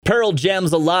Pearl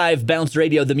Jam's Alive, Bounce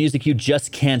Radio, the music you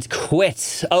just can't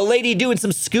quit. A lady doing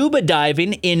some scuba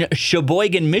diving in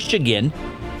Sheboygan, Michigan,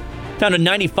 found a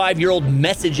 95-year-old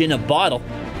message in a bottle.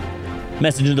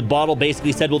 Message in the bottle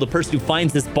basically said, will the person who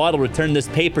finds this bottle return this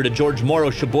paper to George Morrow,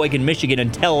 Sheboygan, Michigan,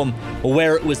 and tell him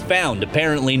where it was found?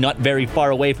 Apparently not very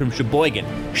far away from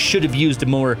Sheboygan. Should have used a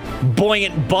more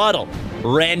buoyant bottle.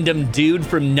 Random dude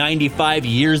from 95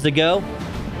 years ago.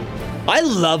 I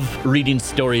love reading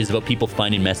stories about people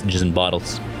finding messages in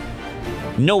bottles.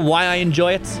 Know why I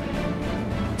enjoy it?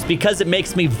 It's because it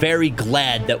makes me very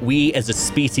glad that we as a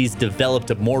species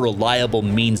developed a more reliable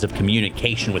means of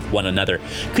communication with one another.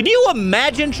 Could you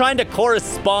imagine trying to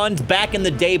correspond back in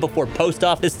the day before post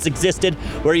offices existed,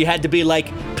 where you had to be like,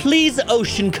 please,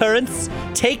 ocean currents,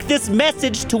 take this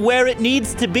message to where it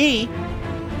needs to be?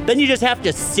 Then you just have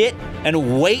to sit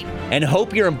and wait and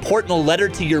hope your important letter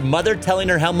to your mother telling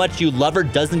her how much you love her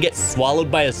doesn't get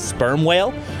swallowed by a sperm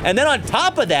whale. And then on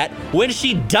top of that, when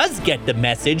she does get the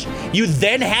message, you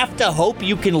then have to hope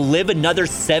you can live another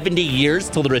 70 years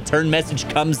till the return message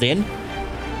comes in.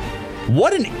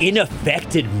 What an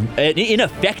ineffective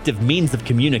means of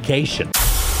communication.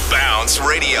 Bounce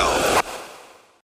Radio.